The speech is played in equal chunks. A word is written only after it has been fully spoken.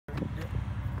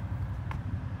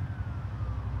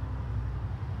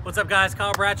What's up guys,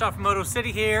 Kyle Bradshaw from Moto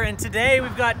City here, and today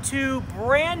we've got two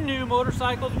brand new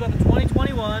motorcycles. We've got the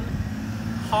 2021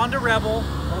 Honda Rebel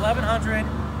 1100.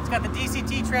 It's got the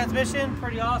DCT transmission,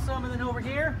 pretty awesome. And then over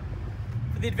here,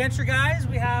 for the adventure guys,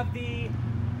 we have the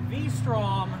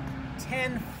V-Strom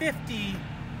 1050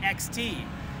 XT.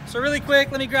 So really quick,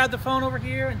 let me grab the phone over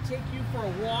here and take you for a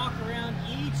walk around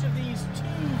each of these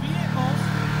two vehicles.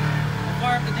 I'll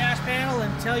fire up the dash panel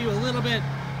and tell you a little bit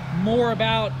more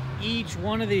about each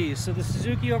one of these. So the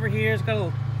Suzuki over here has got a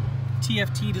little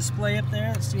TFT display up there.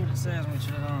 Let's see what it says when we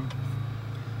turn it on.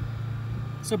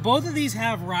 So both of these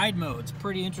have ride modes.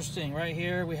 Pretty interesting. Right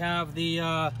here we have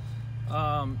the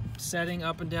setting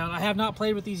up and down. I have not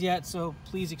played with these yet, so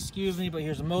please excuse me, but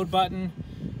here's a mode button.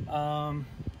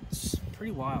 It's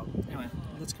pretty wild. Anyway,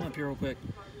 let's come up here real quick.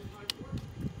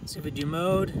 See if we do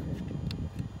mode.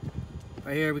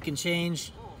 Right here we can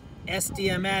change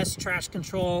SDMS, traction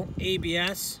control,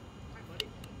 ABS. You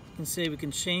can say we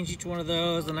can change each one of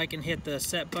those, and I can hit the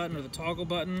set button or the toggle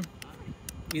button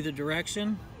either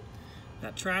direction.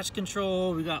 Got traction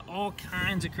control. We got all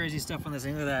kinds of crazy stuff on this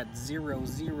thing. Look at that, 0,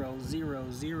 0, 0,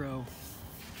 0.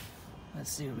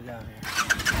 Let's see what we got here.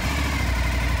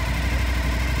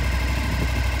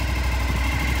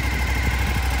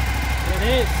 There it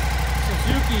is,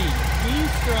 Suzuki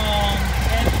V-Strom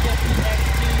 1050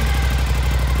 XT.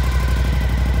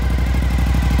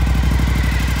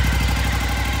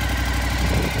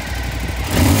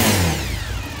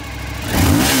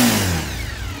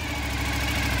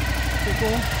 Cool.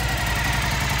 This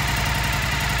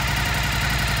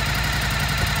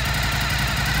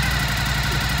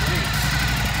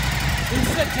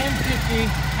is a 1050,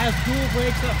 has dual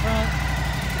brakes up front.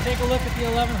 Take a look at the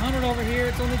 1100 over here.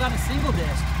 It's only got a single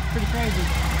disc. Pretty crazy.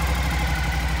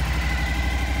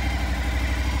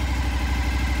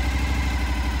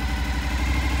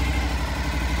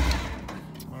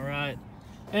 All right.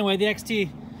 Anyway, the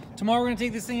XT. Tomorrow we're gonna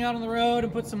take this thing out on the road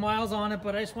and put some miles on it,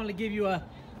 but I just wanted to give you a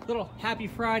little happy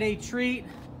Friday treat.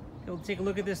 You'll take a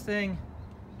look at this thing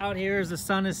out here as the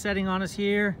sun is setting on us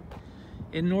here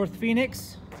in North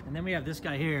Phoenix. And then we have this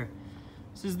guy here.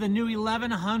 This is the new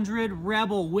 1100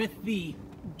 Rebel with the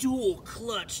dual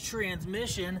clutch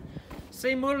transmission.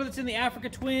 Same motor that's in the Africa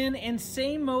Twin, and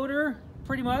same motor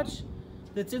pretty much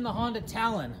that's in the Honda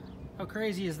Talon. How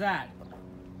crazy is that?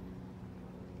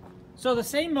 So the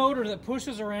same motor that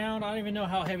pushes around, I don't even know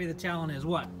how heavy the Talon is,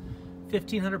 what,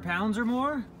 1,500 pounds or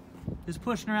more, is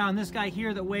pushing around this guy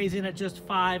here that weighs in at just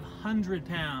 500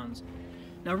 pounds.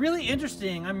 Now really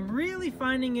interesting, I'm really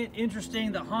finding it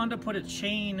interesting that Honda put a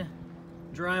chain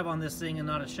drive on this thing and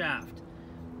not a shaft.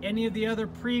 Any of the other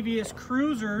previous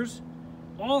cruisers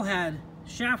all had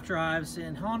shaft drives,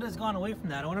 and Honda's gone away from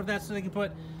that. I wonder if that's so they can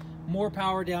put more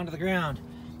power down to the ground.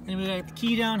 And we got the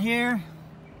key down here.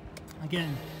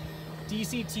 Again,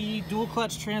 DCT dual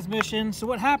clutch transmission. So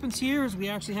what happens here is we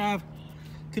actually have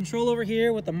control over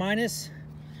here with a minus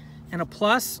and a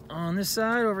plus on this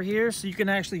side over here, so you can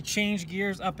actually change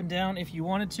gears up and down if you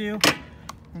wanted to.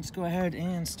 Let's go ahead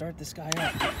and start this guy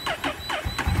up.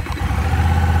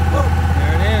 Whoa,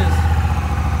 there it is.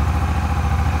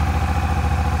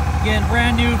 Again,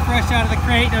 brand new, fresh out of the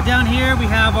crate. Now down here we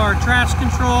have our traction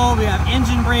control, we have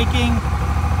engine braking.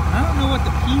 I don't know what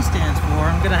the P stands for.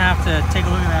 I'm gonna have to take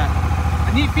a look at that.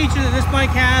 A neat feature that this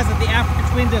bike has that the Africa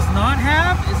Twin does not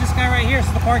have is this guy right here.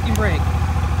 This is the parking brake.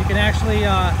 You can actually,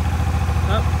 oh,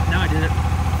 now I did it.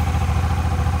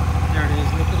 There it is,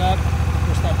 lift it up,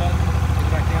 push that button, take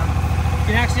it back down.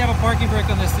 You can actually have a parking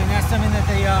brake on this thing. That's something that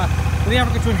they, well, the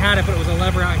Africa Twin had it, but it was a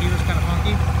lever out here. It's kind of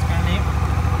funky. It's kind of neat.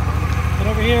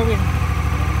 But over here we,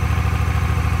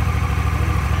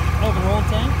 oh, the roll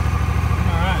tank.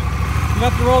 All right. We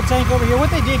got the roll tank over here.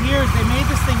 What they did here is they made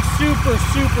this thing super,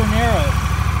 super narrow.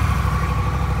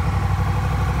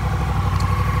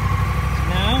 So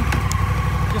now,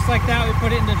 just like that, we put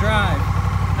it into drive.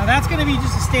 Now that's going to be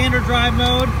just a standard drive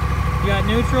mode. You got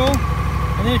neutral.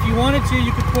 And then if you wanted to, you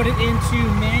could put it into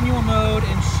manual mode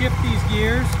and shift these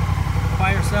gears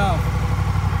by yourself.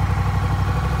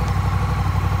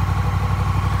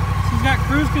 So you've got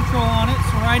cruise control on it.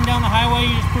 So riding down the highway,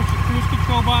 you just push the cruise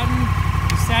control button,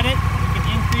 you set it.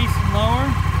 Increase and lower.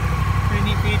 Pretty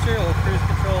neat feature. A little cruise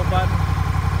control button.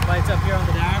 Lights up here on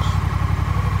the dash.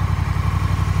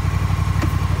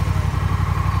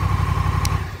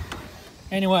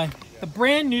 Anyway, the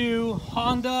brand new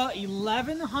Honda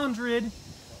 1100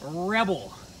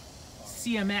 Rebel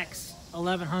CMX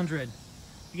 1100.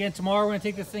 Again, tomorrow we're going to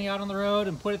take this thing out on the road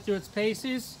and put it through its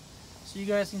paces so you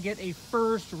guys can get a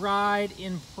first ride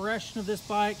impression of this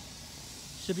bike.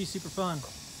 Should be super fun.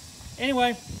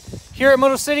 Anyway, Here at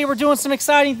Moto City, we're doing some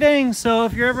exciting things. So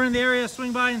if you're ever in the area,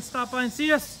 swing by and stop by and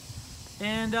see us.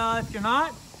 And if you're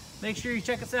not, make sure you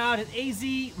check us out at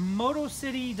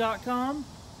azmotocity.com.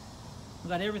 We've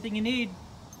got everything you need.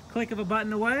 Click of a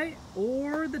button away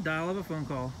or the dial of a phone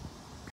call.